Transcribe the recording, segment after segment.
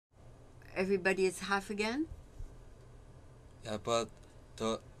everybody is half again? Yeah, but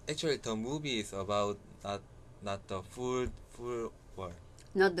the movie is about not the full war.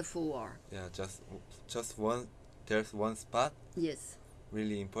 Not the full war. Yeah, just one. There's one spot. Yes.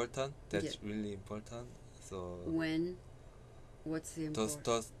 Really important. That's Yeah. really important. So When? What's the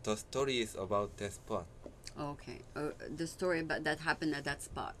important? the story is about that spot. Okay. The story about that happened at that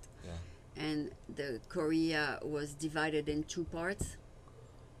spot. Yeah. And the Korea was divided in two parts.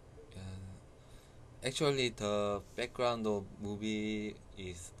 Actually, the background of movie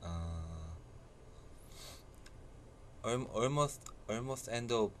is almost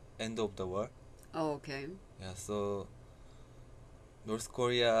end of the war. Oh, okay. Yeah, so North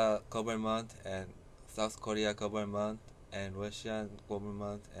Korea government and South Korea government and Russian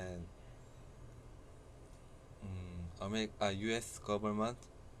government and U.S. government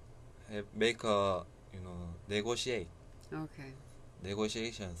have make a Okay.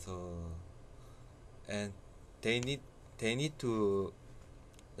 negotiation. So and they need to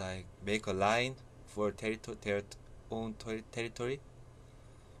like make a line for their own territory.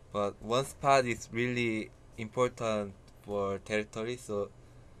 But one spot is really important for territory. So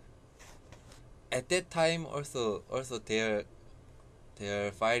at that time also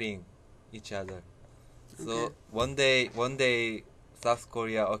they're fighting each other. So Okay. one day South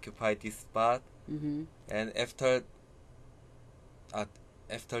Korea occupied this spot, Mm-hmm. and after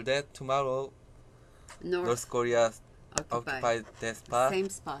that tomorrow North Korea occupied that spot. Same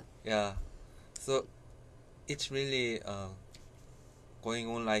spot. Yeah, so it's really going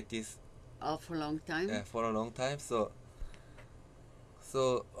on like this. For a long time. Yeah, for a long time. So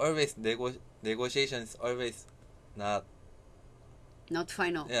always negotiations always not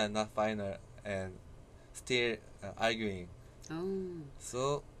final. Yeah, not final and still arguing. Oh.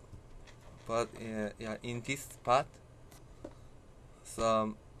 So, but yeah, in this part,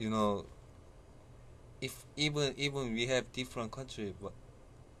 some if even we have different country,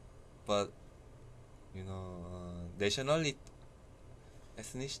 but nationality,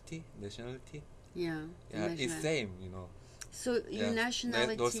 Yeah. it's same. So your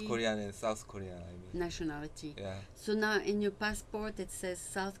nationality. North Korean and South Korean. I mean. Nationality. Yeah. So now in your passport it says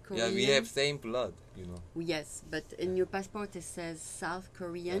South Korean. Yeah, we have same blood. Yes, but in your passport it says South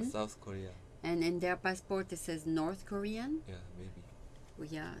Korean. Yeah, South Korea. And in their passport it says North Korean. Yeah, maybe. Well,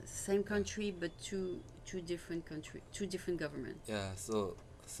 yeah, same country but two different governments. Yeah. So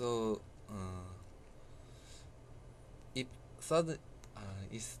if sudden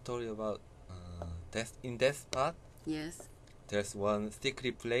is story about in that spot. Yes. There's one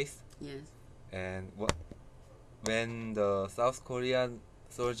secret place. Yes. And when the South Korean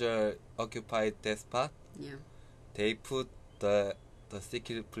soldier occupied that spot, yeah, they put the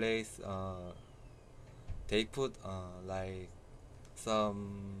secret place. They put like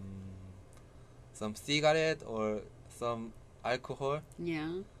some cigarette or some alcohol.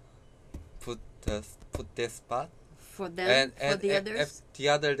 Yeah. Put that spot for them and for the others. The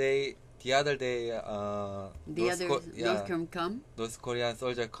other day. The others come. Those Korean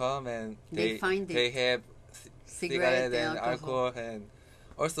soldiers come and they find they have cigarette and alcohol, and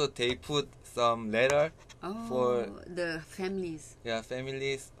also they put some letter for the families. Yeah,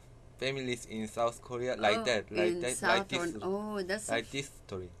 families in South Korea like that, this. That's like this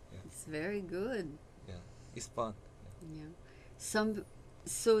story. Yeah. It's very good. Yeah, it's fun. Yeah.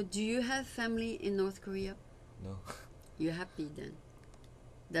 So do you have family in North Korea? No. You're happy then.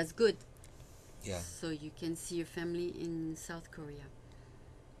 That's good. Yeah. So you can see your family in South Korea.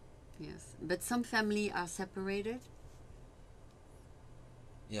 Yes. But some family are separated?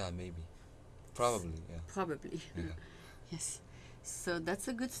 Yeah, maybe. Probably, yeah. Probably. Yeah. Yes. So that's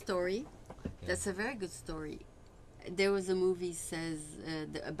a good story. Yeah. That's a very good story. There was a movie says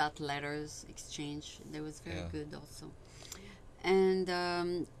about letters exchange. That was very good also. And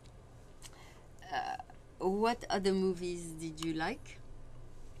what other movies did you like?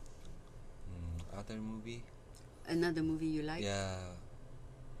 Other movie? Another movie you like? Yeah.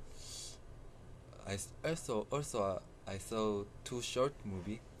 I saw two short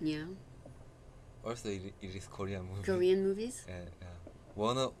movie. Yeah. Also, it is Korean movie. Korean movies? Yeah.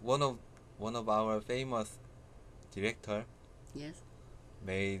 One of our famous director. Yes.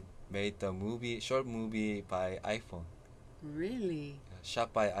 Made the short movie by iPhone. Really?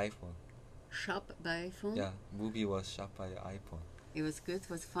 Shot by iPhone. Shot by iPhone? Yeah, movie was shot by iPhone. It was good.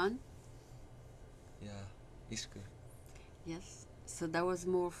 Was fun. Yeah, it's good. Yes. So that was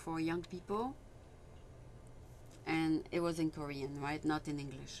more for young people. And it was in Korean, right? Not in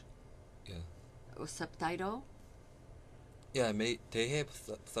English. Yeah. Or subtitle? Yeah, they have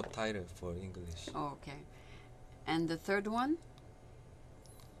subtitle for English. Oh, okay. And the third one?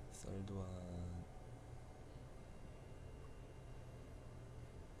 So third one.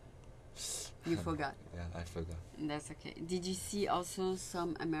 You forgot. Yeah, I forgot. That's okay. Did you see also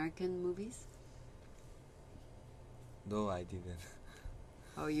some American movies? No, I didn't.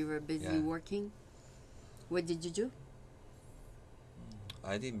 Oh, you were busy Yeah. working? What did you do?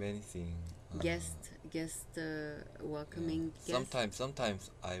 I did many things. Guest welcoming guests?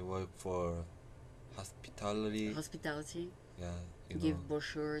 Sometimes I work for hospitality. Hospitality? Yeah, you Give know.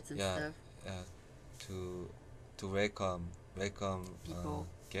 brochures and Yeah, stuff? yeah, to welcome People.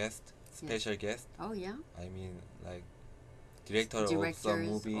 guest, Yeah. special guest. Oh, yeah? I mean, like director of some Directors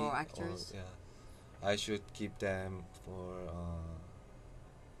movie or actors? yeah, I should keep them for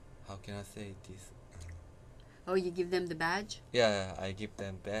how can I say this? Oh, you give them the badge? Yeah, I give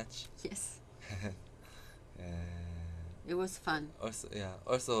them badge. Yes. And It was fun.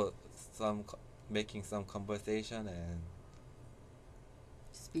 also some making some conversation and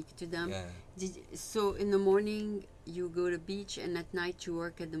Speak to them. yeah. So in the morning you go to beach and at night you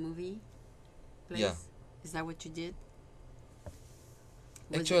work at the movie place? Yeah. Is that what you did?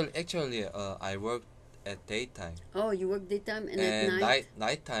 Actually, I worked at daytime. Oh, you work daytime and at night?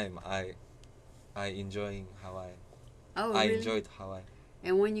 Nighttime, I enjoying Hawaii. Oh, I really? enjoyed Hawaii.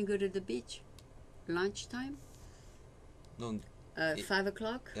 And when you go to the beach? Lunchtime? No. 5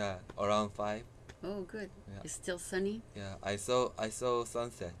 o'clock? Yeah, around 5. Oh, good. Yeah. It's still sunny? Yeah, I saw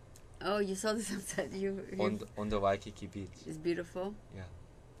sunset. Oh, you saw the sunset. On the Waikiki beach. It's beautiful? Yeah.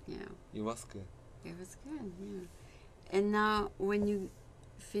 Yeah. It was good. It was good, yeah. And now, when you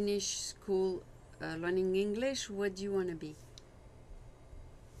finish school learning English, what do you want to be?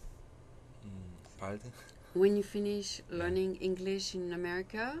 Pardon? When you finish learning English in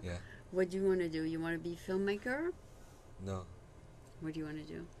America, Yeah. what do you want to do? You want to be a filmmaker? No. What do you want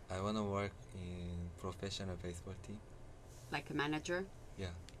to do? I want to work in professional baseball team. Like a manager?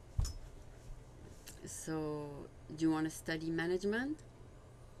 Yeah. So, do you want to study management?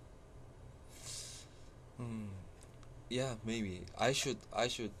 Yeah, maybe. I should,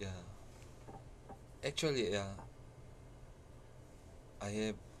 yeah. Actually, yeah.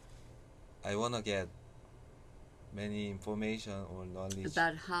 I wanna get many information or knowledge.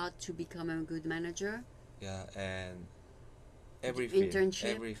 About how to become a good manager? Yeah, and every field.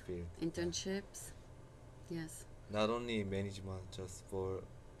 Internships? Yes. Not only management,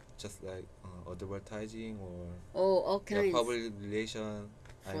 just like advertising or all kinds. public relation.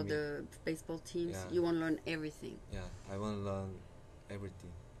 For the baseball teams, yeah. You want to learn everything. Yeah, I want to learn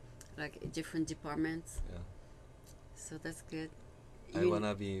everything. Like different departments. Yeah. So that's good. I want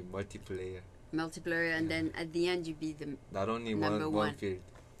to be multiplayer. Multiplayer, and then at the end you be the not only number one field.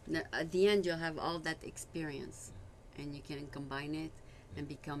 No, at the end you'll have all that experience, and you can combine it and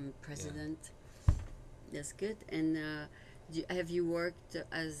become president. Yeah. That's good. And have you worked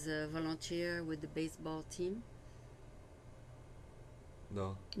as a volunteer with the baseball team?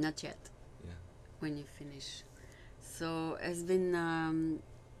 No. Not yet. Yeah. When you finish. So it's been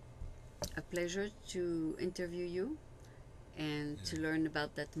a pleasure to interview you and to learn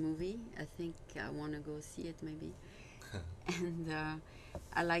about that movie. I think I want to go see it maybe. And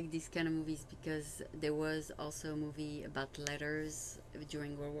I like these kind of movies because there was also a movie about letters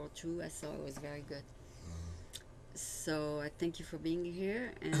during World War II. I saw it was very good. So I thank you for being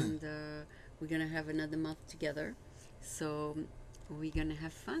here, and we're going to have another month together. So we're going to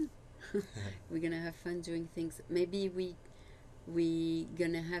have fun. We're going to have fun doing things. Maybe we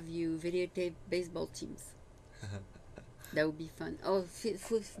going to have you videotape baseball teams. That would be fun. Oh,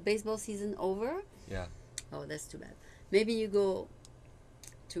 baseball season over? Yeah. Oh, that's too bad. Maybe you go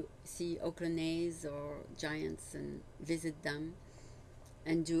to see Oakland A's or Giants and visit them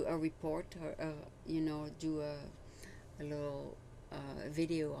and do a report or do a little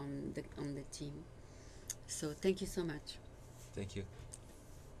video on the team. So thank you so much. Thank you.